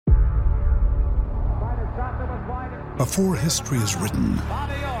Before history is written,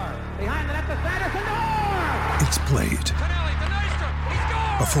 it's played.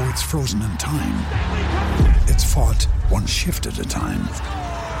 Before it's frozen in time, it's fought one shift at a time.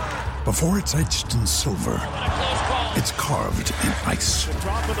 Before it's etched in silver, it's carved in ice.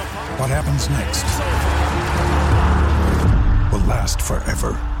 What happens next will last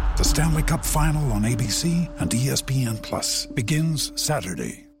forever. The Stanley Cup Final on ABC and ESPN Plus begins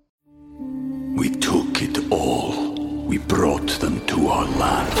Saturday. We took it all. We brought them to our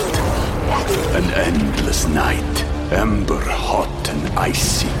land. An endless night, ember hot and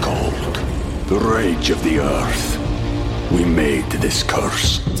icy cold. The rage of the earth. We made this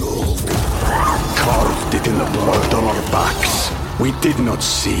curse. Carved it in the blood on our backs. We did not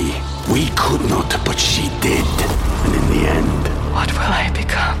see. We could not, but she did. And in the end... What will I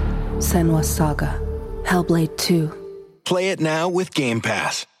become? Senua's Saga. Hellblade 2. Play it now with Game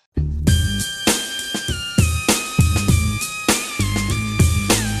Pass.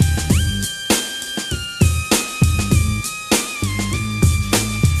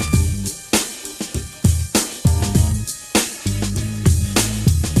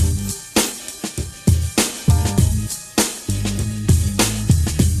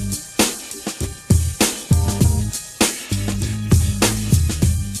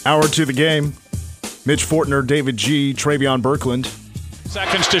 Hour to the game. Mitch Fortner, David G., Travion Birkland.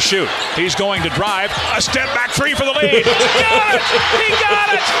 Seconds to shoot. He's going to drive. A step back three for the lead. He got it! He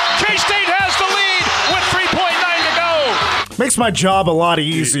got it! K-State has the lead with 3.9 to go. Makes my job a lot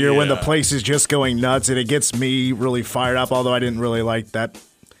easier when the place is just going nuts, and it gets me really fired up, although I didn't really like that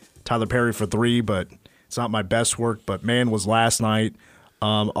Tyler Perry for three, but it's not my best work. But, man, was last night a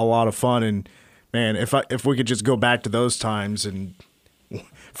lot of fun. And, man, if we could just go back to those times and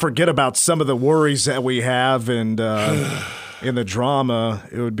forget about some of the worries that we have and in the drama,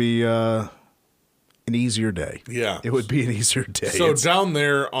 it would be an easier day. Yeah. It would be an easier day. So down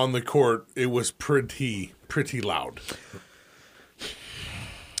there on the court, it was pretty loud.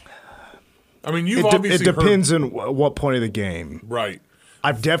 I mean, you've obviously it depends on what point of the game. Right.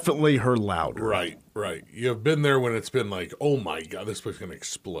 I've definitely heard louder. Right. You have been there when it's been like, oh my God, this place is going to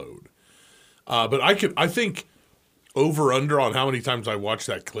explode. But I think over under on how many times I watched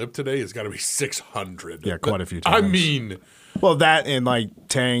that clip today has got to be 600. Yeah, quite a few times. I mean, well, that and like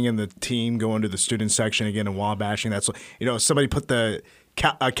Tang and the team going to the student section again and wall-bashing. That's, somebody put a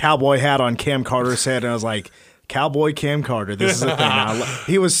cowboy hat on Cam Carter's head, and I was like, Cowboy Cam Carter, this is the thing now.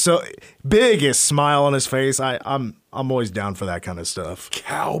 He was so biggest smile on his face. I'm always down for that kind of stuff.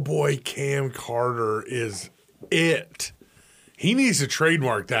 Cowboy Cam Carter is it. He needs to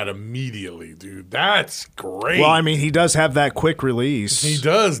trademark that immediately, dude. That's great. Well, I mean, he does have that quick release. He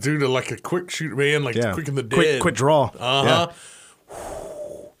does, dude. Like a quick shoot, man. Like quick in the dead. Quick draw. Uh-huh. Yeah.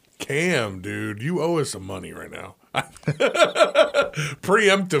 Cam, dude, you owe us some money right now.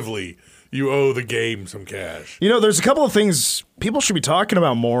 Preemptively, you owe the game some cash. There's a couple of things people should be talking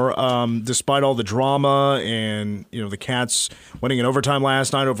about more, despite all the drama and, the Cats winning in overtime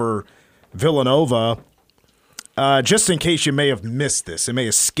last night over Villanova. Just in case you may have missed this, it may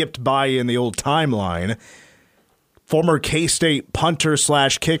have skipped by in the old timeline, former K-State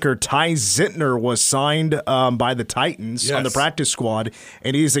punter/kicker Ty Zentner was signed by the Titans on the practice squad,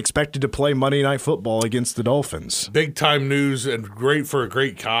 and he's expected to play Monday Night Football against the Dolphins. Big-time news, and great for a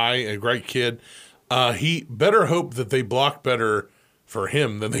great guy, a great kid. He better hope that they block better for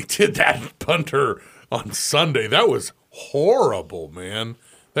him than they did that punter on Sunday. That was horrible, man.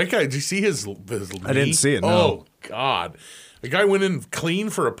 That guy, did you see his knee? I didn't see it, no. Oh, God. The guy went in clean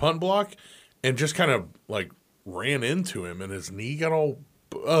for a punt block and just kind of, ran into him, and his knee got all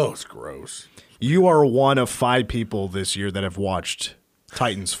 – oh, it's gross. You are one of 5 people this year that have watched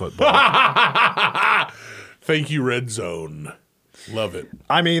Titans football. Thank you, Red Zone. Love it.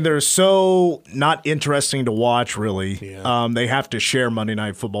 I mean, they're so not interesting to watch, really. Yeah. They have to share Monday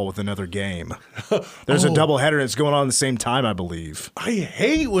Night Football with another game. There's a doubleheader that's going on at the same time, I believe. I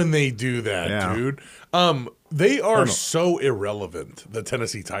hate when they do that, dude. They are so irrelevant, the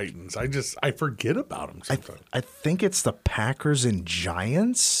Tennessee Titans. I forget about them sometimes. I think it's the Packers and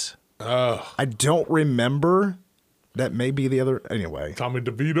Giants. I don't remember. That may be the other. Anyway. Tommy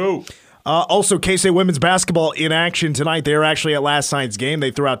DeVito. Also, K-State women's basketball in action tonight. They were actually at last night's game. They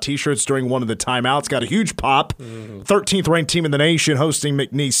threw out T-shirts during one of the timeouts. Got a huge pop. 13th ranked team in the nation hosting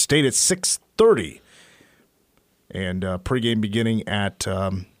McNeese State at 6:30. And pregame beginning at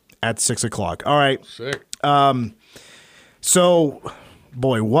 6 o'clock. All right. Sick. So,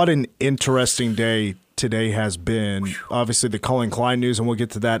 boy, what an interesting day today has been. Obviously, the Cullen Klein news, and we'll get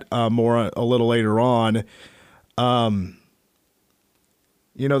to that more a little later on.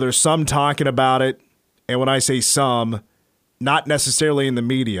 There's some talking about it, And when I say some, not necessarily in the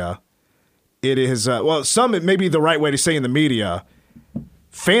media, it is, some it may be the right way to say in the media,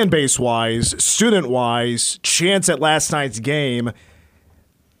 fan base-wise, student-wise, chance at last night's game,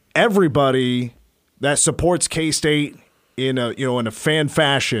 everybody that supports K-State in a fan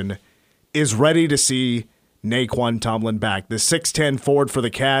fashion is ready to see Nae'Qwan Tomlin back. The 6'10 forward for the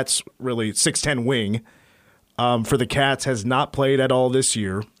Cats, really 6'10 wing for the Cats, has not played at all this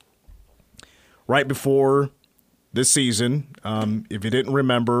year. Right before this season, if you didn't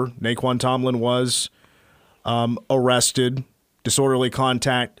remember, Nae'Qwan Tomlin was arrested, disorderly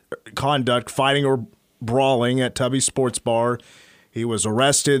conduct, fighting or brawling at Tubby's Sports Bar. He was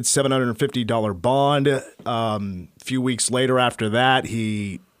arrested, $750 bond. A few weeks later after that,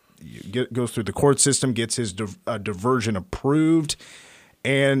 he goes through the court system, gets his diversion approved.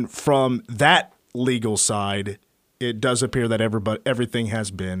 And from that legal side, it does appear that everything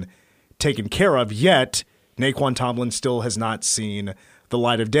has been taken care of. Yet, Nae'Qwan Tomlin still has not seen the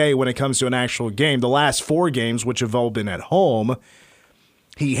light of day when it comes to an actual game. The last 4 games, which have all been at home,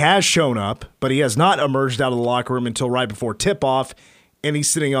 he has shown up, but he has not emerged out of the locker room until right before tip-off, and he's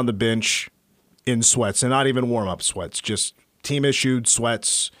sitting on the bench in sweats, and not even warm-up sweats, just team-issued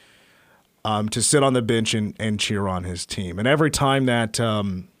sweats to sit on the bench and cheer on his team. And every time that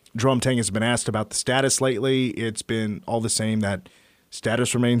Jerome Tang has been asked about the status lately, it's been all the same, that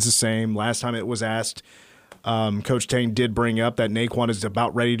status remains the same. Last time it was asked, Coach Tang did bring up that Nae'Qwan is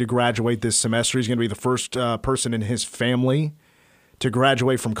about ready to graduate this semester. He's going to be the first person in his family to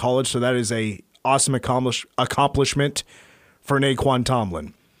graduate from college, so that is a awesome accomplishment for Nae'Qwan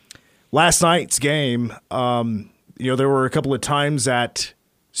Tomlin. Last night's game, there were a couple of times that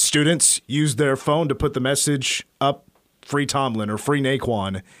students used their phone to put the message up, "Free Tomlin" or "Free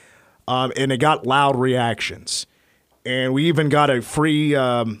Nae'Qwan," and it got loud reactions. And we even got a free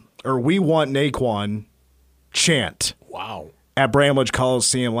 "We Want Nae'Qwan" chant. Wow. At Bramlage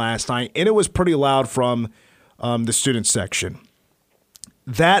Coliseum last night, and it was pretty loud from the student section.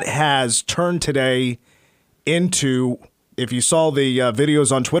 That has turned today into, if you saw the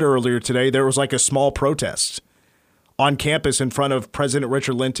videos on Twitter earlier today, there was like a small protest on campus in front of President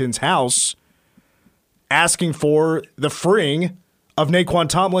Richard Linton's house asking for the freeing of Nae'Qwan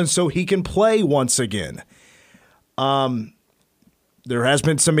Tomlin so he can play once again. There has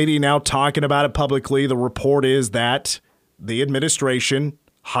been some media now talking about it publicly. The report is that the administration,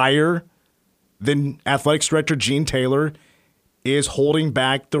 higher than Athletics Director Gene Taylor, is holding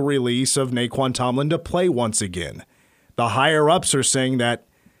back the release of Nae'Qwan Tomlin to play once again. The higher-ups are saying that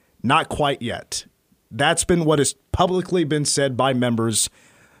not quite yet. That's been what has publicly been said by members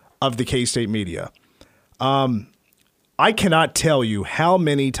of the K-State media. I cannot tell you how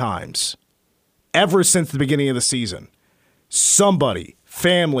many times, ever since the beginning of the season, somebody,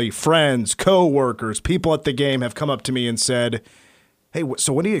 family, friends, co-workers, people at the game have come up to me and said, "Hey,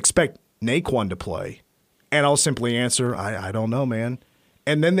 so when do you expect Nae'Qwan to play?" And I'll simply answer, I don't know, man.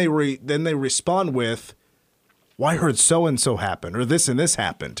 And then they respond with, "Well, I heard so-and-so happened, or this and this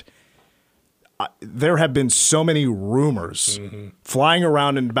happened." There have been so many rumors flying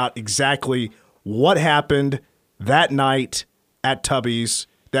around about exactly what happened that night at Tubby's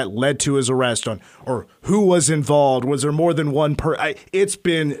that led to his arrest, or who was involved. Was there more than one person? It's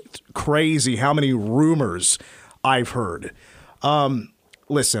been crazy how many rumors I've heard.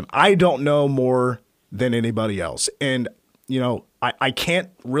 Listen, I don't know more than anybody else. And, I can't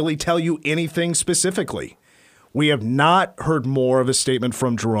really tell you anything specifically. We have not heard more of a statement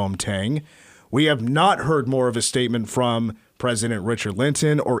from Jerome Tang. We have not heard more of a statement from President Richard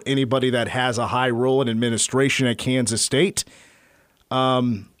Linton or anybody that has a high role in administration at Kansas State.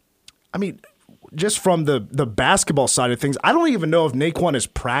 Just from the basketball side of things, I don't even know if Nae'Qwan is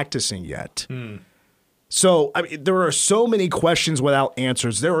practicing yet. So, there are so many questions without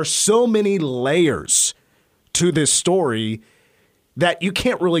answers. There are so many layers to this story that you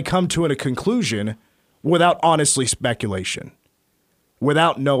can't really come to a conclusion without honestly speculation,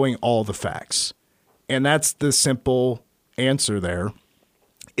 without knowing all the facts. And that's the simple answer there,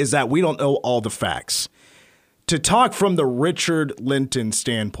 is that we don't know all the facts. To talk from the Richard Linton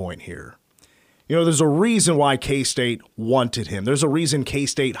standpoint here, there's a reason why K-State wanted him. There's a reason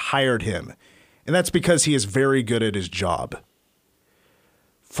K-State hired him. And that's because he is very good at his job.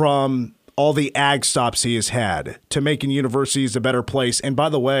 From all the ag stops he has had to making universities a better place. And by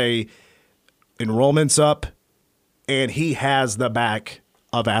the way, enrollment's up, and he has the back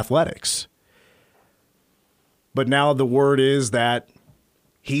of athletics. But now the word is that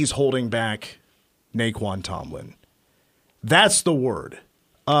he's holding back Nae'Qwan Tomlin. That's the word.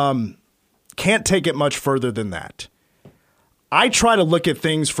 Can't take it much further than that. I try to look at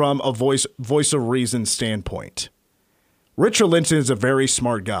things from a voice of reason standpoint. Richard Linton is a very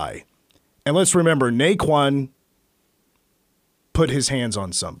smart guy. And let's remember, Naquan put his hands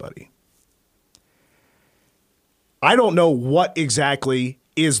on somebody. I don't know what exactly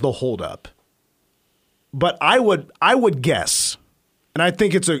is the holdup, but I would guess, and I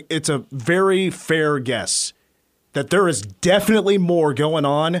think it's a very fair guess, that there is definitely more going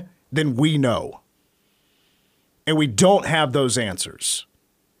on than we know. And we don't have those answers.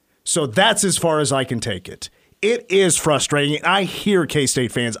 So that's as far as I can take it. It is frustrating. I hear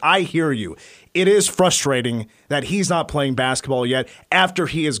K-State fans. I hear you. It is frustrating that he's not playing basketball yet after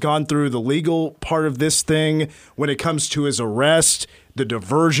he has gone through the legal part of this thing when it comes to his arrest, the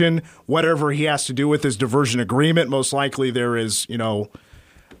diversion, whatever he has to do with his diversion agreement. Most likely there is,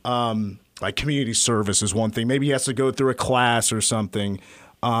 like community service is one thing. Maybe he has to go through a class or something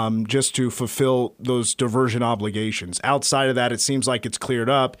just to fulfill those diversion obligations. Outside of that, it seems like it's cleared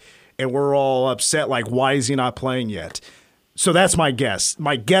up. And we're all upset, like, why is he not playing yet? So that's my guess.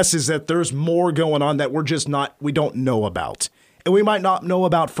 My guess is that there's more going on that we don't know about. And we might not know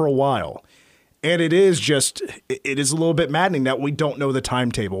about for a while. And it is a little bit maddening that we don't know the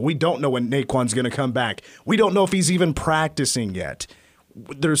timetable. We don't know when Naquan's going to come back. We don't know if he's even practicing yet.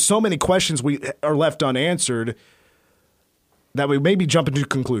 There's so many questions we are left unanswered that we maybe jump into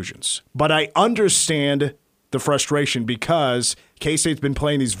conclusions. But I understand the frustration because K-State's been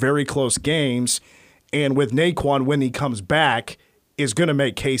playing these very close games, and with Naquan, when he comes back, is going to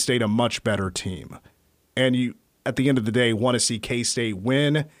make K-State a much better team. And you, at the end of the day, want to see K-State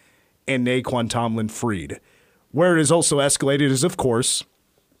win and Naquan Tomlin freed. Where it has also escalated is, of course,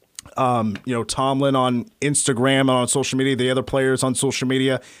 Tomlin on Instagram and on social media, the other players on social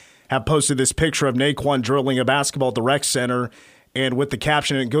media have posted this picture of Naquan drilling a basketball at the rec center, and with the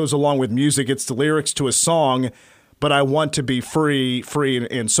caption, it goes along with music. It's the lyrics to a song, but I want to be free,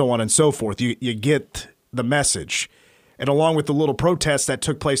 and so on and so forth. You get the message. And along with the little protest that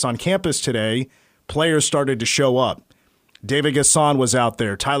took place on campus today, players started to show up. David Gasson was out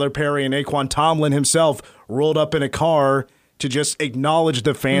there. Tyler Perry and Naquan Tomlin himself rolled up in a car to just acknowledge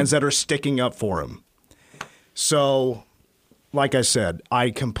the fans that are sticking up for him. So, like I said, I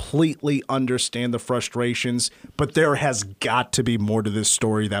completely understand the frustrations, but there has got to be more to this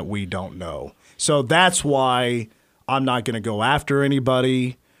story that we don't know. So that's why I'm not going to go after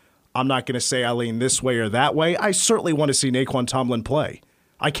anybody. I'm not going to say I lean this way or that way. I certainly want to see Naquan Tomlin play.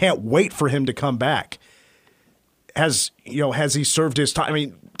 I can't wait for him to come back. Has he served his time? I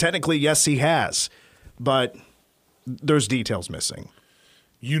mean, technically, yes, he has, but there's details missing.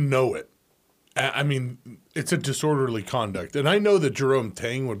 You know it. I mean, it's a disorderly conduct. And I know that Jerome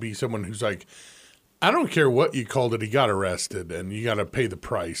Tang would be someone who's like, I don't care what you called it, he got arrested and you got to pay the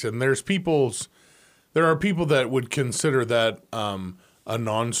price. And there are people that would consider that a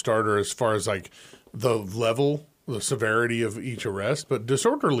non-starter as far as like the level, the severity of each arrest. But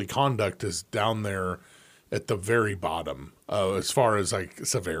disorderly conduct is down there at the very bottom as far as like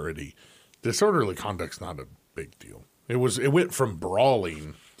severity. Disorderly conduct's not a big deal. It went from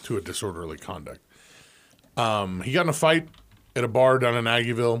brawling to a disorderly conduct. He got in a fight at a bar down in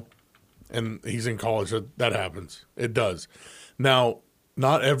Aggieville, and he's in college. So that happens. It does. Now,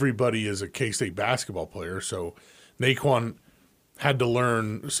 not everybody is a K-State basketball player, so Naquan had to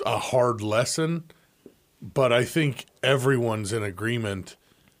learn a hard lesson, but I think everyone's in agreement.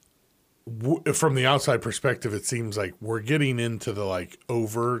 From the outside perspective, it seems like we're getting into the like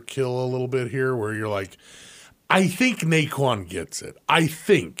overkill a little bit here, where you're like, I think Naquan gets it. I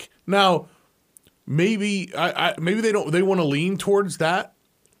think. Now, maybe they don't. They want to lean towards that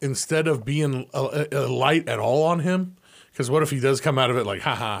instead of being a light at all on him. Because what if he does come out of it like,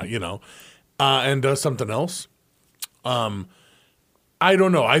 haha, and does something else? I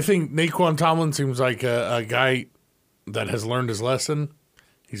don't know. I think Naquan Tomlin seems like a guy that has learned his lesson.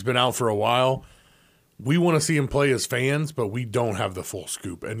 He's been out for a while. We want to see him play as fans, but we don't have the full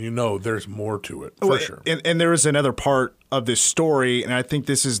scoop. And there's more to it, for sure. And there is another part of this story, and I think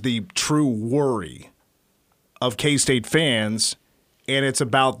this is the true worry of K-State fans, and it's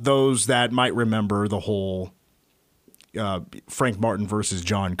about those that might remember the whole Frank Martin versus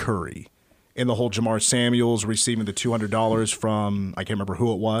John Curry, and the whole Jamar Samuels receiving the $200 from, I can't remember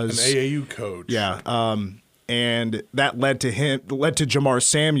who it was. An AAU coach. Yeah. And that led to Jamar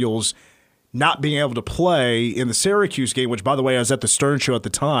Samuels not being able to play in the Syracuse game, which, by the way, I was at the Stern Show at the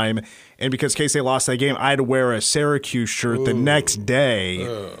time, and because K-State lost that game, I had to wear a Syracuse shirt the next day.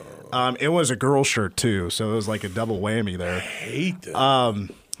 It was a girl shirt, too, so it was like a double whammy there. I hate that.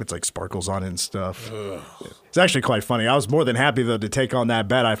 It's like sparkles on it and stuff. It's actually quite funny. I was more than happy, though, to take on that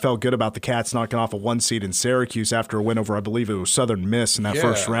bet. I felt good about the Cats knocking off a 1 seed in Syracuse after a win over, I believe it was Southern Miss in that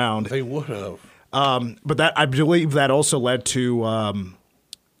first round. They would have. But that, I believe that also led to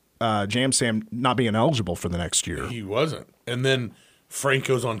Jam Sam not being eligible for the next year. He wasn't. And then Frank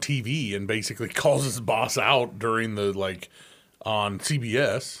goes on TV and basically calls his boss out during the, on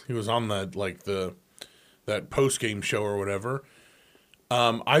CBS. He was on that, that post-game show or whatever.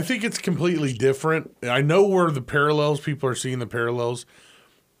 I think it's completely different. I know where the parallels, people are seeing the parallels.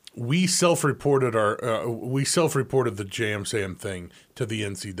 We self-reported the Jam Sam thing to the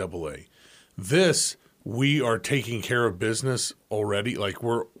NCAA. This, we are taking care of business already. Like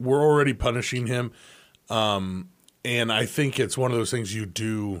we're already punishing him. And I think it's one of those things you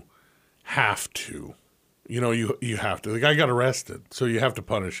do have to. You have to. The guy got arrested, so you have to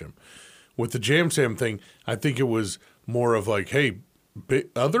punish him. With the Jam Sam thing, I think it was more of like, hey,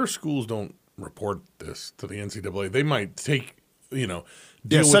 other schools don't report this to the NCAA. They might take, deal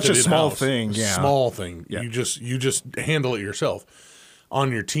with such it a small in-house. thing. Yeah, small thing. Yeah. You just handle it yourself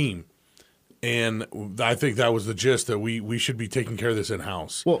on your team. And I think that was the gist, that we should be taking care of this in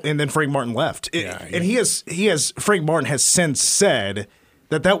house. Well, and then Frank Martin left, and Frank Martin has since said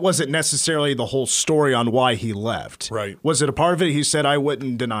that wasn't necessarily the whole story on why he left. Right? Was it a part of it? He said, I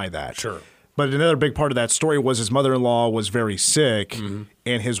wouldn't deny that. Sure. But another big part of that story was his mother-in-law was very sick,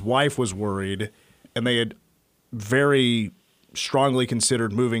 and his wife was worried, and they had very strongly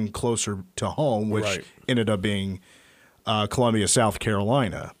considered moving closer to home, which ended up being Columbia, South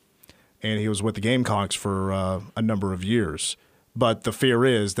Carolina. And he was with the Gamecocks for a number of years. But the fear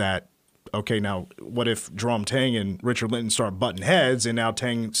is that, okay, now what if Jerome Tang and Richard Linton start butting heads, and now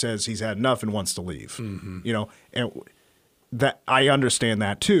Tang says he's had enough and wants to leave? And that I understand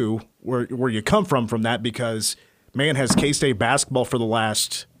that too, where you come from that, because man, has K-State basketball for the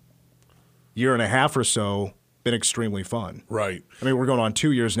last year and a half or so been extremely fun. Right. I mean, we're going on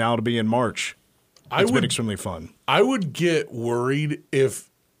 2 years now to be in March. It's been extremely fun. I would get worried if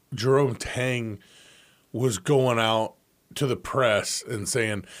Jerome Tang was going out to the press and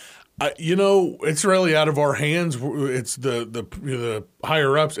saying, it's really out of our hands. It's the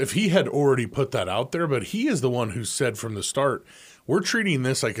higher ups. If he had already put that out there, but he is the one who said from the start, we're treating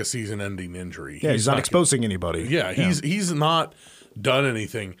this like a season-ending injury. Yeah, he's not exposing anybody. Yeah, he's not done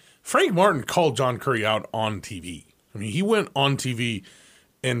anything. Frank Martin called John Curry out on TV. I mean, he went on TV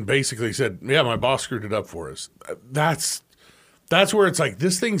and basically said, yeah, my boss screwed it up for us. That's where it's like,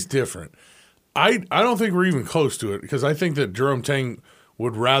 this thing's different. I don't think we're even close to it, because I think that Jerome Tang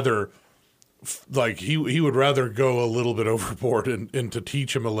would rather, he would rather go a little bit overboard and to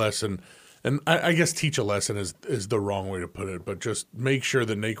teach him a lesson. And I guess teach a lesson is the wrong way to put it, but just make sure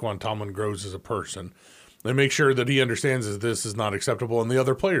that Naquan Tomlin grows as a person, and make sure that he understands that this is not acceptable, and the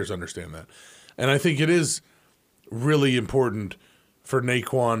other players understand that. And I think it is really important for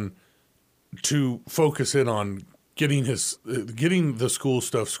Naquan to focus in on getting the school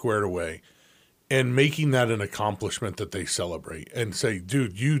stuff squared away and making that an accomplishment that they celebrate and say,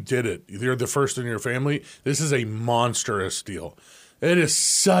 dude, you did it. You're the first in your family. This is a monstrous deal. It is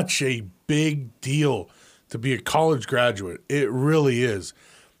such a big deal to be a college graduate. It really is.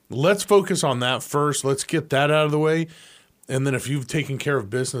 Let's focus on that first. Let's get that out of the way. And then if you've taken care of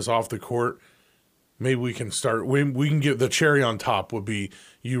business off the court, maybe we can start. We can get the cherry on top would be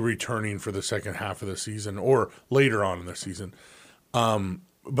you returning for the second half of the season or later on in the season.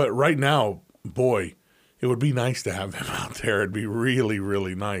 But right now, boy, it would be nice to have him out there. It'd be really,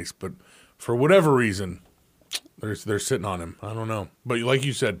 really nice. But for whatever reason, they're sitting on him. I don't know. But like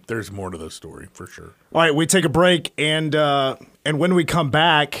you said, there's more to this story for sure. All right, we take a break, and when we come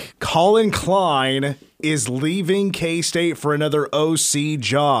back, Colin Klein is leaving K-State for another OC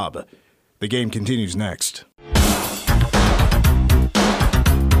job. The game continues next.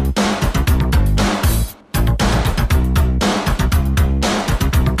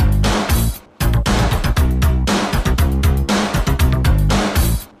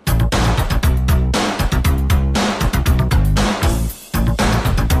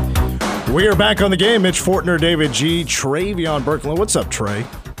 We are back on the game. Mitch Fortner, David G, Travion Berkland. What's up, Trey?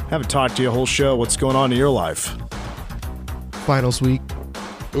 Haven't talked to you a whole show. What's going on in your life? Finals week.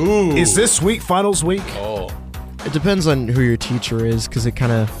 Ooh. Is this week finals week? Oh. It depends on who your teacher is, because it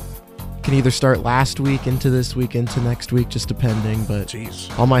kind of can either start last week into this week into next week, just depending. But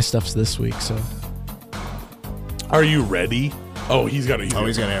Jeez. All my stuff's this week, so. Are you ready? Oh, he's got to. He's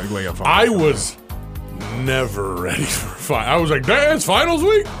going to have to wake up. I was never ready for finals. I was like, "Dang, it's finals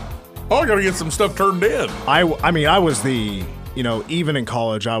week. Oh, I got to get some stuff turned in." I mean, I was the, even in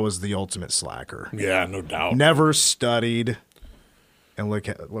college, I was the ultimate slacker. Yeah, no doubt. Never studied. And look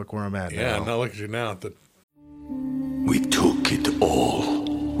where I'm at Yeah, now. now look at you now. We took it all.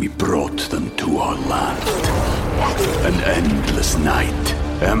 We brought them to our land. An endless night,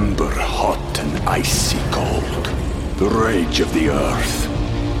 ember hot and icy cold. The rage of the earth.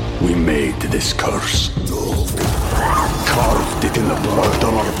 We made this curse. Carved it in the blood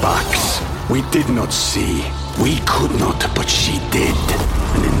on our backs. We did not see. We could not, but she did.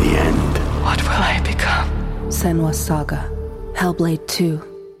 And in the end... What will I become? Senua Saga. Hellblade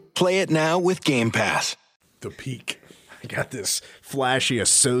 2. Play it now with Game Pass. The peak. I got this flashy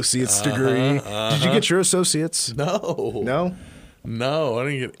associate's degree. Did you get your associates? No. No? No, I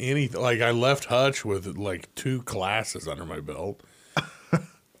didn't get anything. Like, I left Hutch with, like, 2 classes under my belt.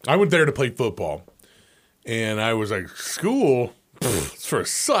 I went there to play football. And I was like, school? It's for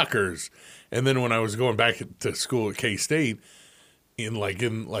suckers. And then when I was going back to school at K-State, at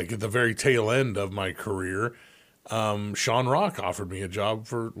the very tail end of my career, Sean Rock offered me a job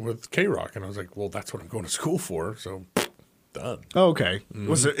with K-Rock. And I was like, well, that's what I'm going to school for. So, done. Oh, okay.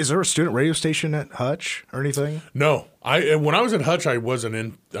 Is there a student radio station at Hutch or anything? No, when I was at Hutch, I wasn't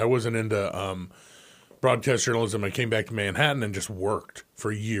into broadcast journalism. I came back to Manhattan and just worked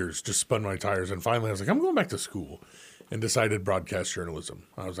for years, just spun my tires, and finally I was like, I'm going back to school, and decided broadcast journalism.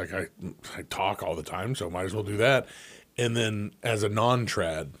 I was like, I talk all the time, so might as well do that. And then as a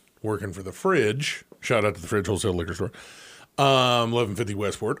non-trad, working for the Fridge, shout out to the Fridge Wholesale Liquor Store, 1150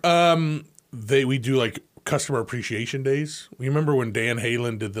 Westport. We do like customer appreciation days. You remember when Dan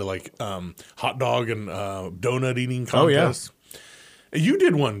Halen did the hot dog and donut eating contest? Oh, yeah. You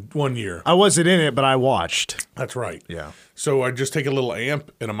did one year. I wasn't in it, but I watched. That's right. Yeah. So I just take a little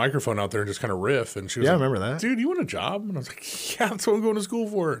amp and a microphone out there and just kind of riff. And she was Yeah, I like, remember that. Dude, you want a job? And I was like, yeah, that's what I'm going to school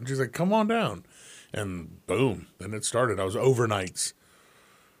for. And she's like, come on down. And boom, then it started. I was overnights.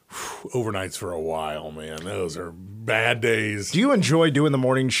 Overnights for a while, man. Those are bad days. Do you enjoy doing the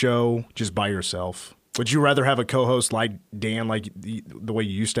morning show just by yourself? Would you rather have a co-host like Dan, like the way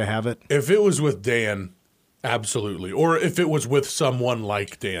you used to have it? If it was with Dan, absolutely. Or if it was with someone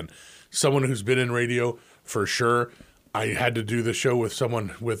like Dan, someone who's been in radio for sure. I had to do the show with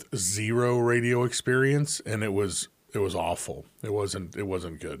someone with 0 radio experience, and it was awful. It wasn't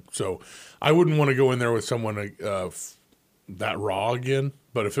good. So I wouldn't want to go in there with someone that raw again.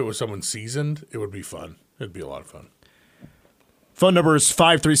 But if it was someone seasoned, it would be fun. It'd be a lot of fun. Phone number is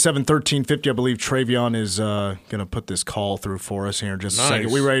 537-1350. I believe Travion is going to put this call through for us here in just a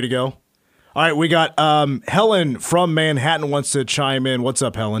second. We ready to go? All right, we got Helen from Manhattan wants to chime in. What's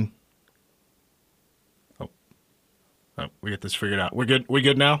up, Helen? Oh, we get this figured out. We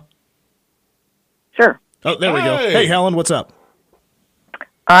good now? Sure. Oh, there we go. Hey, Helen, what's up?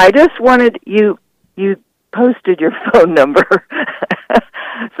 I just wanted you posted your phone number.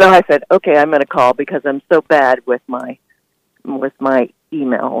 So I said, okay, I'm going to call because I'm so bad with my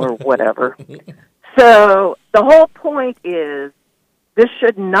email or whatever. So the whole point is this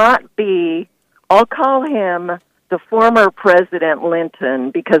should not be, I'll call him the former President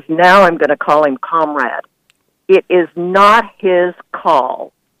Linton because now I'm going to call him Comrade. It is not his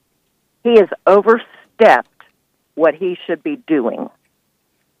call. He has overstepped what he should be doing.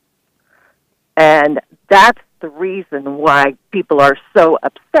 And that's the reason why people are so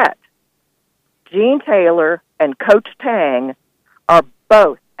upset. Gene Taylor and Coach Tang have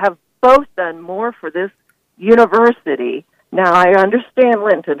both done more for this university. Now, I understand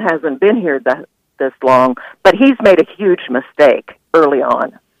Linton hasn't been here this long, but he's made a huge mistake early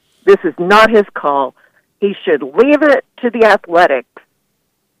on. This is not his call. He should leave it to the athletics.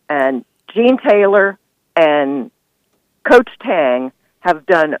 And Gene Taylor and Coach Tang have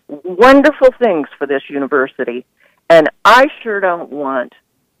done wonderful things for this university, and I sure don't want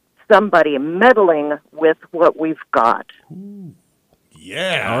somebody meddling with what we've got.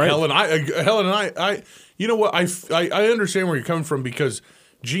 Yeah, all right. Helen and I, you know what? I understand where you're coming from because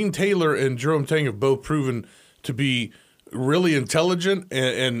Gene Taylor and Jerome Tang have both proven to be really intelligent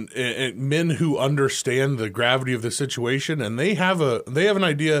and men who understand the gravity of the situation, and they have an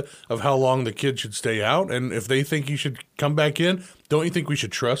idea of how long the kid should stay out, and if they think he should come back in, don't you think we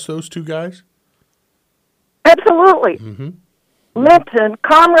should trust those two guys? Absolutely. Mm-hmm. Linton,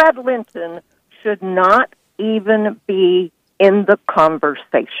 Conrad Linton, should not even be in the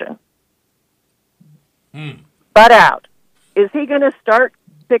conversation. Butt out. Is he going to start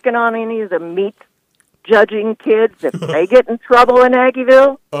picking on any of the meat judging kids if they get in trouble in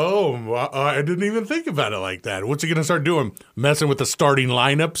Aggieville? Oh, I didn't even think about it like that. What's he going to start doing? Messing with the starting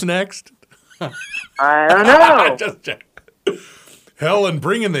lineups next? I don't know. Just check. Helen,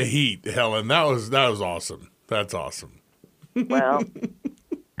 bring in the heat, Helen. That was awesome. That's awesome. Well,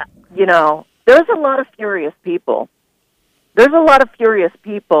 you know, there's a lot of furious people. there's a lot of furious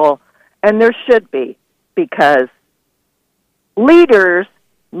people, and there should be, because leaders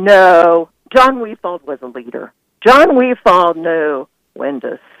know. John Weefald was a leader. John Weefald knew when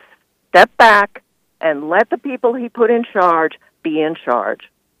to step back and let the people he put in charge be in charge.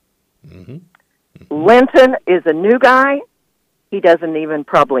 Mm-hmm. Linton is a new guy. He doesn't even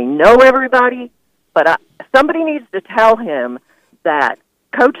probably know everybody, but somebody needs to tell him that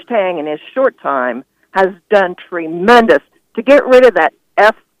Coach Tang, in his short time, has done tremendous. To get rid of that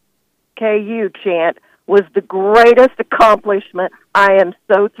FKU chant was the greatest accomplishment. I am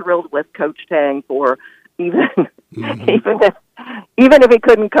so thrilled with Coach Tang for even even if he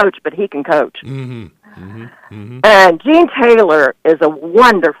couldn't coach, but he can coach. Mm-hmm. Mm-hmm. Mm-hmm. And Gene Taylor is a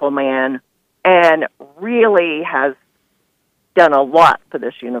wonderful man and really has done a lot for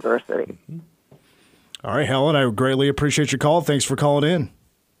this university. All right, Helen, I greatly appreciate your call. Thanks for calling in.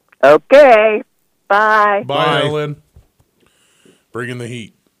 Okay. Bye. Bye, Helen. Bringing the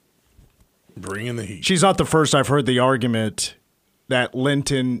heat. Bringing the heat. She's not the first I've heard the argument that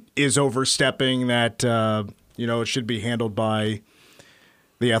Linton is overstepping, that it should be handled by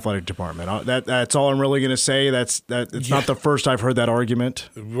the athletic department. That's all I'm really going to say. It's not the first I've heard that argument.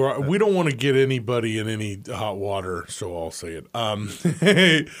 We don't want to get anybody in any hot water, so I'll say it.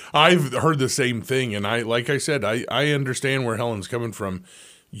 I've heard the same thing, and like I said, I understand where Helen's coming from.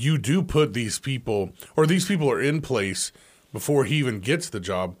 You do put these people are in place before he even gets the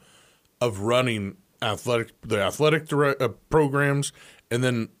job of running the athletic programs and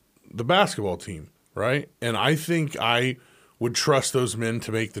then the basketball team, right? And I think I would trust those men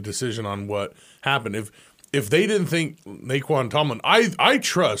to make the decision on what happened. If they didn't think Naquan Tomlin, I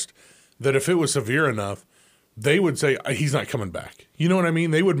trust that if it was severe enough, they would say he's not coming back. You know what I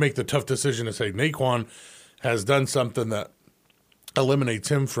mean? They would make the tough decision to say Naquan has done something that eliminates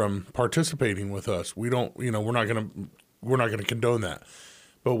him from participating with us. We don't, we're not going to condone that.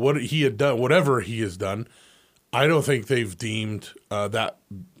 But what he had done, whatever he has done, I don't think they've deemed that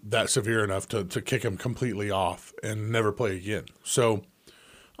severe enough to kick him completely off and never play again. So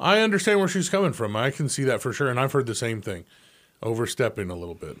I understand where she's coming from. I can see that for sure, and I've heard the same thing, overstepping a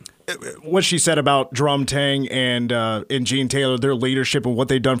little bit. What she said about Jerome Tang and Gene Taylor, their leadership and what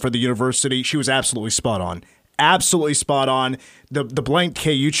they've done for the university, she was absolutely spot on. Absolutely spot on. The blank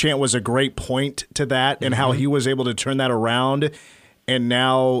KU chant was a great point to that, and how he was able to turn that around. And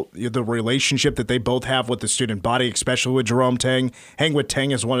now the relationship that they both have with the student body, especially with Jerome Tang. Hang with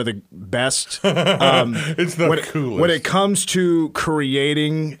Tang is one of the best. It's the coolest. When it comes to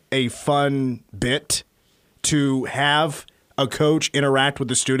creating a fun bit to have a coach interact with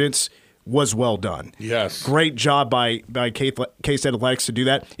the students was well done. Yes. Great job by K-State Athletics to do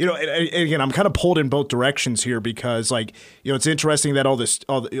that. And again, I'm kind of pulled in both directions here because, it's interesting that a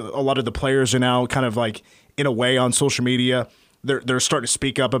lot of the players are now kind of in a way on social media. They're starting to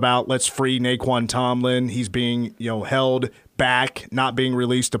speak up about let's free Naquan Tomlin. He's being held back, not being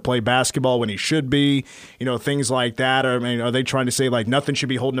released to play basketball when he should be. Things like that. Are they trying to say nothing should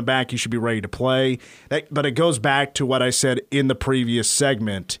be holding him back? He should be ready to play. But it goes back to what I said in the previous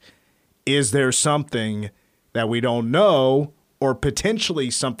segment. Is there something that we don't know, or potentially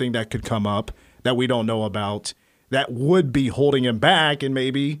something that could come up that we don't know about that would be holding him back, and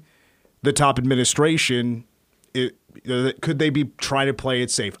maybe the top administration? Could they be trying to play it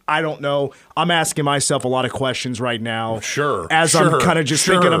safe? I don't know. I'm asking myself a lot of questions right now. Sure. As I'm kind of just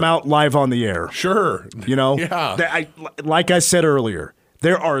thinking them out live on the air. Sure. Yeah. Like I said earlier,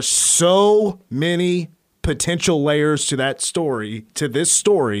 there are so many potential layers to this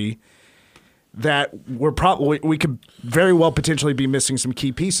story, that we could very well potentially be missing some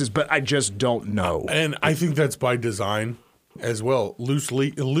key pieces, but I just don't know. And I think that's by design as well. Loose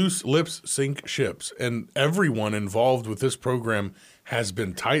lips sink ships, and everyone involved with this program has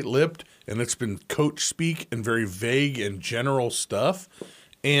been tight-lipped, and it's been coach speak and very vague and general stuff.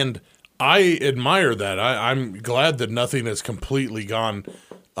 And I admire that. I'm glad that nothing has completely gone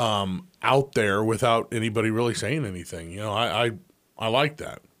out there without anybody really saying anything. I like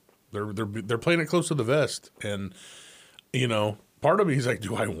that. They're playing it close to the vest, and part of me is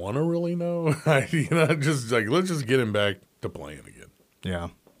do I want to really know? Just let's just get him back to playing again. Yeah.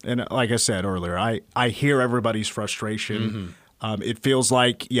 And like I said earlier, I hear everybody's frustration. Mm-hmm. It feels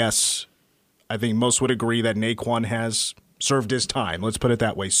like, yes, I think most would agree that Naquan has served his time. Let's put it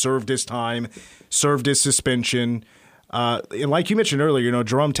that way. Served his time, served his suspension. And like you mentioned earlier,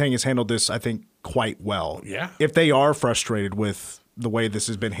 Jerome Tang has handled this, I think, quite well. Yeah. If they are frustrated with the way this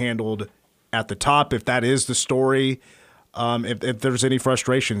has been handled at the top, if that is the story, if there's any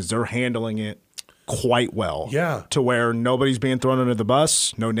frustrations, they're handling it quite well. Yeah. To where nobody's being thrown under the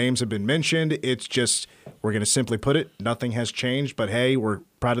bus, no names have been mentioned. It's just We're going to simply put it, nothing has changed, but hey, we're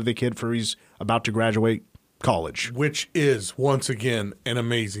proud of the kid for he's about to graduate college. Which is, once again, an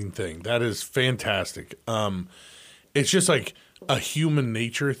amazing thing. That is fantastic. It's just like a human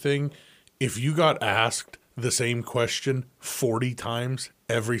nature thing. If you got asked the same question 40 times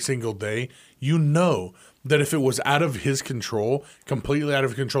every single day, you know that if it was out of his control, completely out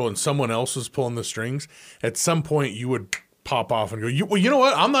of control, and someone else was pulling the strings, at some point you would pop off and go, well, you know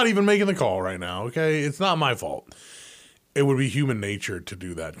what? I'm not even making the call right now, okay? It's not my fault. It would be human nature to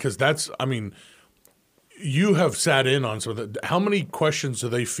do that because you have sat in on some of that. How many questions do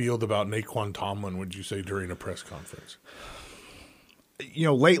they field about Naquan Tomlin, would you say, during a press conference?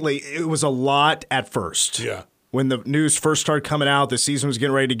 Lately, it was a lot at first. Yeah. When the news first started coming out, the season was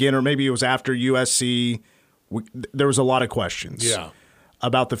getting ready to begin, or maybe it was after USC, there was a lot of questions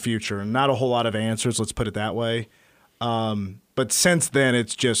about the future and not a whole lot of answers, let's put it that way. But since then,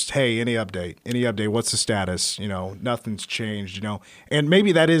 it's just, hey, any update? What's the status? Nothing's changed, And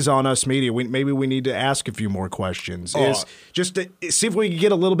maybe that is on us media. Maybe we need to ask a few more questions. Just to see if we can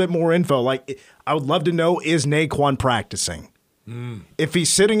get a little bit more info. Like, I would love to know, is Naquan practicing? If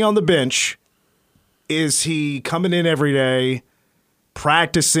he's sitting on the bench, is he coming in every day,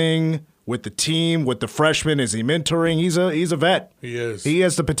 practicing with the team, with the freshmen? Is he mentoring? He's a vet. He is. He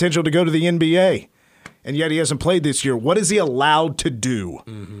has the potential to go to the NBA. And yet he hasn't played this year. What is he allowed to do?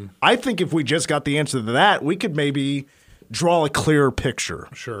 Mm-hmm. I think if we just got the answer to that, we could maybe draw a clearer picture.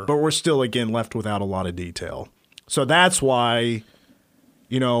 Sure. But we're still, again, left without a lot of detail. So that's why,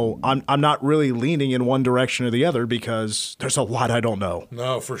 I'm not really leaning in one direction or the other because there's a lot I don't know.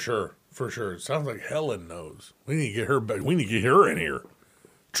 No, for sure. For sure. It sounds like Helen knows. We need to get her back. We need to get her in here.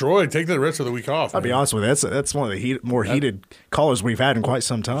 Troy, take the rest of the week off. I'll be honest with you, that's one of the more heated callers we've had in quite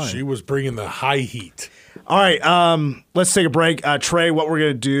some time. She was bringing the high heat. All right, let's take a break. Trey, what we're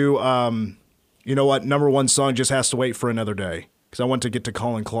going to do, you know what? Number one song just has to wait for another day because I want to get to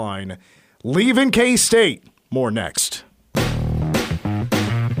Colin Klein. Leaving K-State. More next.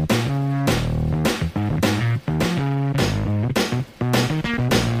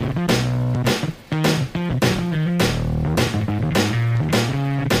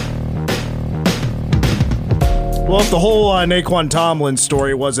 Well, if the whole Naquan Tomlin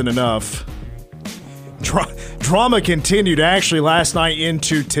story wasn't enough, drama continued actually last night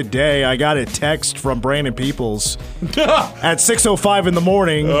into today. I got a text from Brandon Peoples at 6:05 in the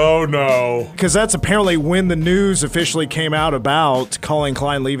morning. Oh, no. Because that's apparently when the news officially came out about Colin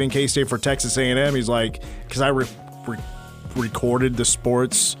Klein leaving K-State for Texas A&M. He's like, because I recorded the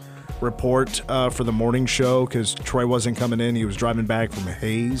sports report for the morning show because Troy wasn't coming in. He was driving back from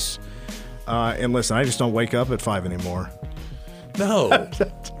Hayes. And listen, I just don't wake up at 5 anymore. No.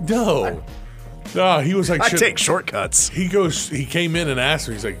 No, he was like, I take shortcuts. He came in and asked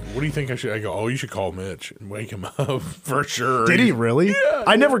me, he's like, what do you think I should? I go, you should call Mitch and wake him up for sure. Did he really? Yeah.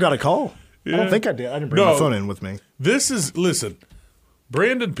 I never got a call. Yeah. I don't think I did. I didn't bring my phone in with me. Listen,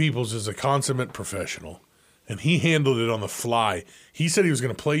 Brandon Peoples is a consummate professional, and he handled it on the fly. He said he was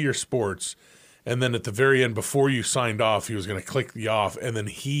going to play your sports, and then at the very end, before you signed off, he was going to click you off, and then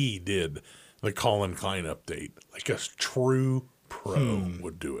he did the Colin Klein update. Like a true pro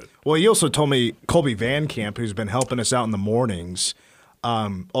would do it. Well, he also told me Colby Van Camp, who's been helping us out in the mornings,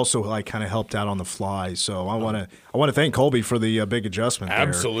 also like kind of helped out on the fly. So I want to thank Colby for the big adjustment.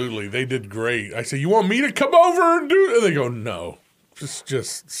 Absolutely, they did great. I said, "You want me to come over and do it?" And they go, "No,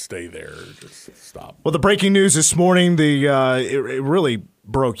 just stay there. Just stop." Well, the breaking news this morning, it really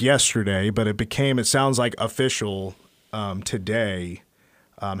broke yesterday, but it sounds like official today.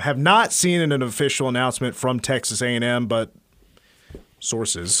 Have not seen an official announcement from Texas A&M, but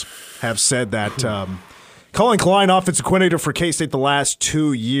sources have said that Colin Klein, offensive coordinator for K-State the last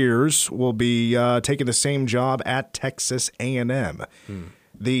 2 years, will be taking the same job at Texas A&M.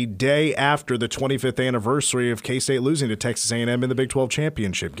 The day after the 25th anniversary of K-State losing to Texas A&M in the Big 12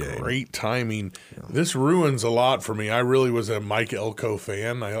 championship game. Great timing. Yeah. This ruins a lot for me. I really was a Mike Elko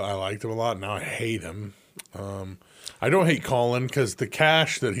fan. I liked him a lot. Now I hate him. I don't hate Colin because the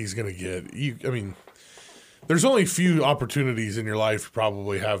cash that he's going to get, there's only a few opportunities in your life you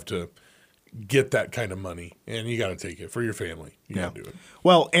probably have to get that kind of money, and you got to take it for your family. You got to do it.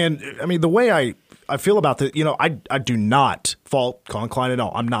 Well, and the way I feel about this, I do not fault Colin Klein at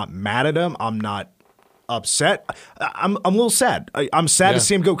all. I'm not mad at him. I'm not upset. I'm a little sad. I'm sad to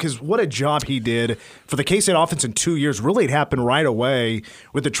see him go because what a job he did for the K-State offense in 2 years. Really, it happened right away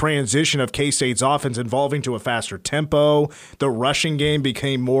with the transition of K-State's offense evolving to a faster tempo. The rushing game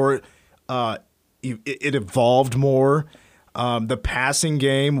became more it evolved more. The passing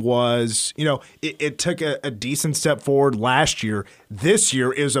game was, it took a decent step forward last year. This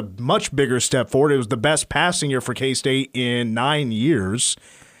year is a much bigger step forward. It was the best passing year for K-State in 9 years.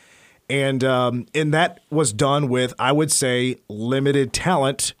 And that was done with, I would say, limited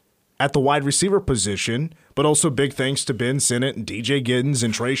talent at the wide receiver position, but also big thanks to Ben Sinnott and DJ Giddens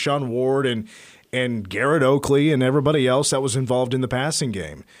and Trayshawn Ward and Garrett Oakley and everybody else that was involved in the passing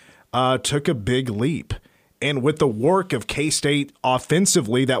game. Took a big leap. And with the work of K-State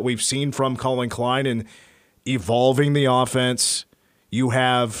offensively that we've seen from Colin Klein and evolving the offense, you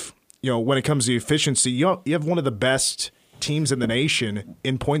have, when it comes to efficiency, you have one of the best teams in the nation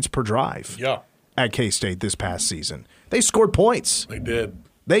in points per drive at K-State this past season. They scored points. They did.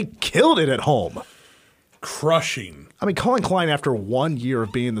 They killed it at home. Crushing. I mean, Colin Klein, after 1 year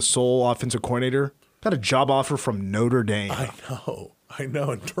of being the sole offensive coordinator, got a job offer from Notre Dame. I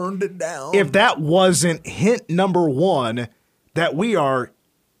know, and turned it down. If that wasn't hint number one that we are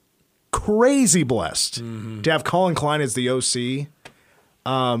crazy blessed to have Colin Klein as the OC,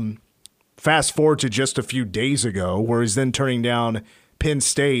 fast forward to just a few days ago where he's then turning down Penn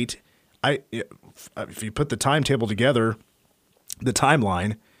State. If you put the timetable together, the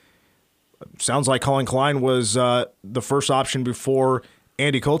timeline, sounds like Colin Klein was the first option before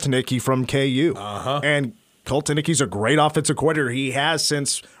Andy Koltenicki from KU. And Koltenicki's a great offensive coordinator. He has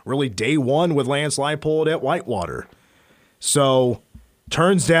since really day one with Lance Leipold at Whitewater. So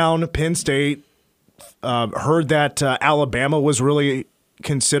turns down Penn State. Heard that Alabama was really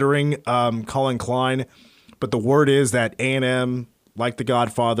considering Colin Klein. But the word is that A&M, like the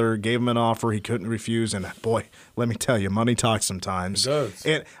Godfather, gave him an offer he couldn't refuse. And, boy, let me tell you, money talks sometimes. It does.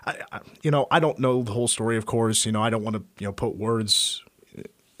 And, I don't know the whole story, of course. I don't want to put words –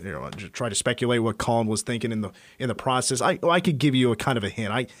 try to speculate what Colin was thinking in the process. I could give you a kind of a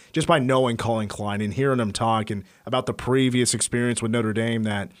hint. Just by knowing Colin Klein and hearing him talk and about the previous experience with Notre Dame,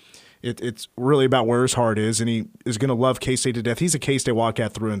 that it's really about where his heart is, and he is going to love K-State to death. He's a K-State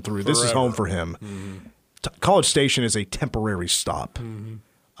Wildcat through and through. This is home for him. College Station is a temporary stop.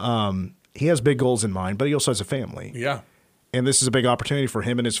 He has big goals in mind, but he also has a family. Yeah. And this is a big opportunity for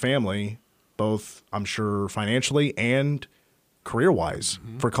him and his family, both, I'm sure, financially and career-wise,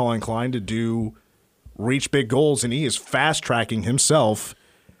 for Colin Klein to reach big goals, and he is fast-tracking himself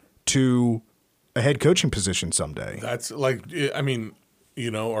to a head coaching position someday. That's our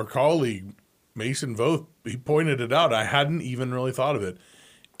colleague Mason Voth, he pointed it out. I hadn't even really thought of it.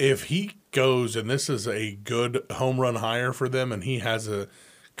 If he goes, and this is a good home run hire for them, and he has a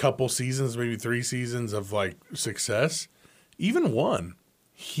couple seasons, maybe 3 seasons of success, even one,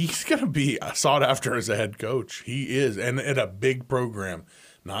 he's going to be sought after as a head coach. He is, and at a big program,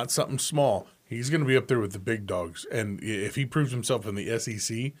 not something small. He's going to be up there with the big dogs. And if he proves himself in the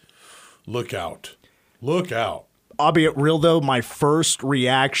SEC, look out. Look out. I'll be real, though. My first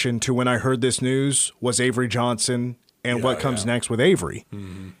reaction to when I heard this news was Avery Johnson and what comes next with Avery.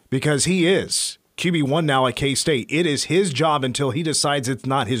 Because he is QB1 now at K-State. It is his job until he decides it's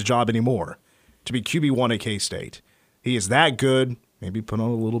not his job anymore to be QB1 at K-State. He is that good. Maybe put on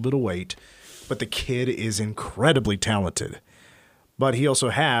a little bit of weight. But the kid is incredibly talented. But he also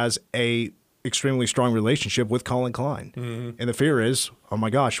has a extremely strong relationship with Colin Klein. And the fear is, oh my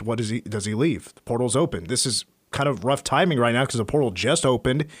gosh, what does he leave? The portal's open. This is kind of rough timing right now because the portal just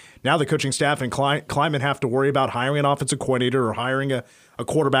opened. Now the coaching staff and Kleinman have to worry about hiring an offensive coordinator or hiring a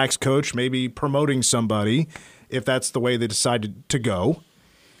quarterback's coach, maybe promoting somebody if that's the way they decided to go.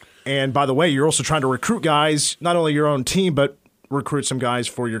 And by the way, you're also trying to recruit guys, not only your own team, but recruit some guys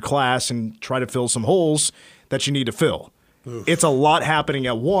for your class and try to fill some holes that you need to fill. Oof. It's a lot happening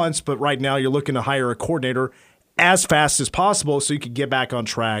at once, but right now you're looking to hire a coordinator as fast as possible so you can get back on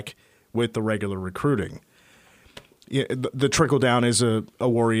track with the regular recruiting. The trickle down is a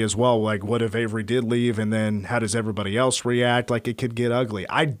worry as well. Like, what if Avery did leave, and then how does everybody else react? Like, it could get ugly.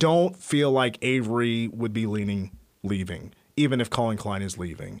 I don't feel like Avery would be leaving, even if Colin Klein is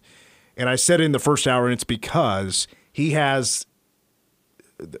leaving. And I said it in the first hour, and it's because he has –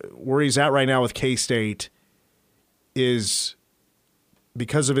 where he's at right now with K-State is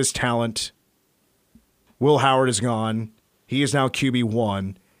because of his talent. Will Howard is gone. He is now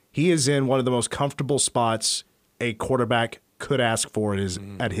QB1. He is in one of the most comfortable spots a quarterback could ask for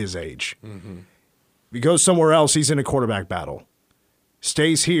at his age. If he goes somewhere else, he's in a quarterback battle.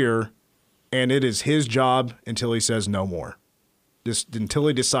 Stays here, and it is his job until he says no more. Just until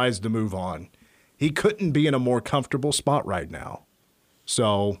he decides to move on. He couldn't be in a more comfortable spot right now.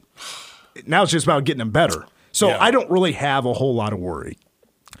 So now it's just about getting him better. So I don't really have a whole lot of worry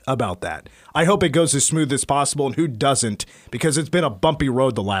about that. I hope it goes as smooth as possible, and who doesn't, because it's been a bumpy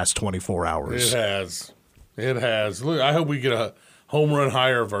road the last 24 hours. It has. It has. Look, I hope we get a home run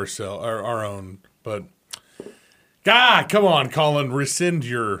higher of our own. But, God, come on, Colin. Rescind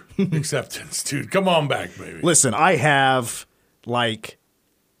your acceptance, dude. Come on back, baby. Listen, I have like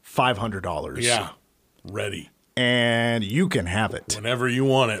 $500. Yeah, ready. And you can have it. Whenever you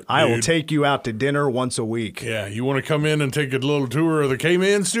want it, dude. I will take you out to dinner once a week. Yeah, you want to come in and take a little tour of the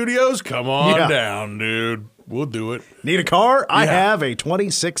K-Man Studios? Come on down, dude. We'll do it. Need a car? I have a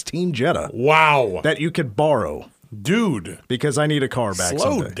 2016 Jetta. Wow. That you could borrow. Dude. Because I need a car back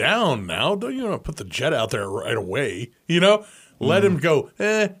Slow someday. down now. Don't you want to put the Jetta out there right away? You know? Let him go,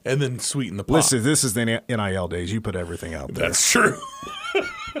 and then sweeten the pot. Listen, this is the NIL days. You put everything out there. That's true.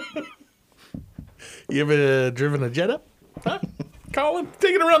 You ever driven a Jetta? Huh? Colin?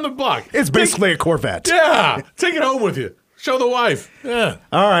 Take it around the block. It's basically a Corvette. Yeah. Take it home with you. Show the wife. Yeah.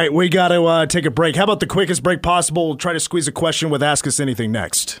 All right, we got to take a break. How about the quickest break possible? We'll try to squeeze a question with Ask Us Anything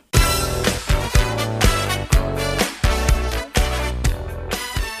next.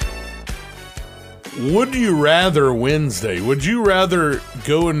 Would you rather Wednesday? Would you rather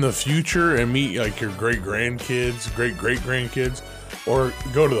go in the future and meet like your great-grandkids, great-great-grandkids, or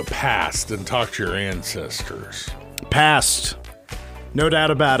go to the past and talk to your ancestors? Past. No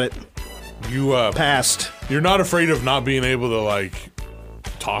doubt about it. You past. You're not afraid of not being able to like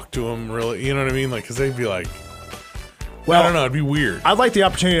talk to them, really? You know what I mean? Like, because they'd be like, well, I don't know. It'd be weird. I'd like the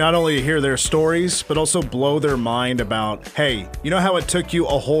opportunity not only to hear their stories, but also blow their mind about, hey, you know how it took you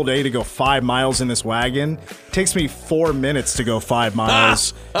a whole day to go 5 miles in this wagon? It takes me 4 minutes to go 5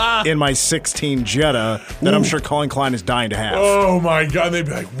 miles in my 16 Jetta that I'm sure Colin Klein is dying to have. Oh, my God. They'd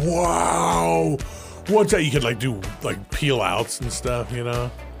be like, wow. What's that? You could, like, do, like, peel outs and stuff, you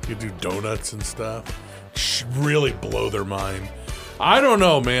know? You could do donuts and stuff. Really blow their mind. I don't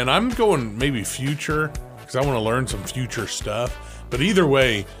know, man. I'm going maybe future. I want to learn some future stuff. But either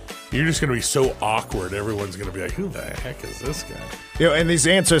way, you're just going to be so awkward. Everyone's going to be like, who the heck is this guy? You know, and these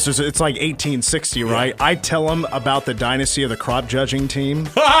ancestors, it's like 1860, right? I tell them about the dynasty of the crop judging team.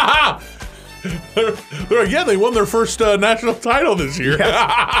 They're like, yeah, they won their first national title this year.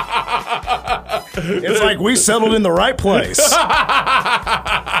 Yeah. It's like we settled in the right place.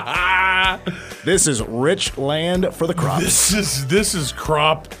 This is rich land for the crops. This is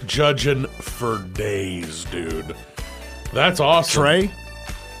crop judging for days, dude. That's awesome. Trey?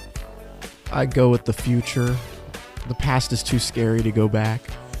 I go with the future. The past is too scary to go back.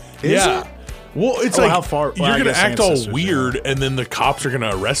 Is it? Well, it's like how far? You're going to act all weird, and then the cops are going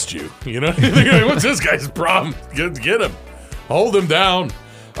to arrest you. You know? They're like, what's this guy's problem? Get him. Hold him down.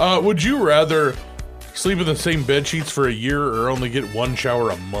 Would you rather sleep in the same bed sheets for a year or only get one shower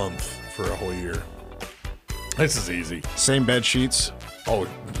a month for a whole year? This is easy. Same bed sheets? Oh,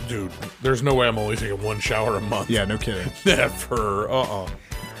 dude. There's no way I'm only taking one shower a month. Yeah, no kidding. Never. All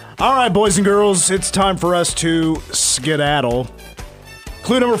right, boys and girls, it's time for us to skedaddle.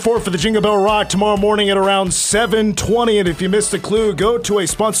 Clue number 4 for the Jingle Bell Rock tomorrow morning at around 7:20. And if you missed the clue, go to a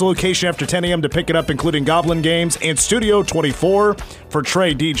sponsored location after 10 a.m. to pick it up, including Goblin Games and Studio 24. For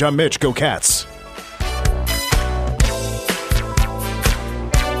Trey, DJ, Mitch, go Cats.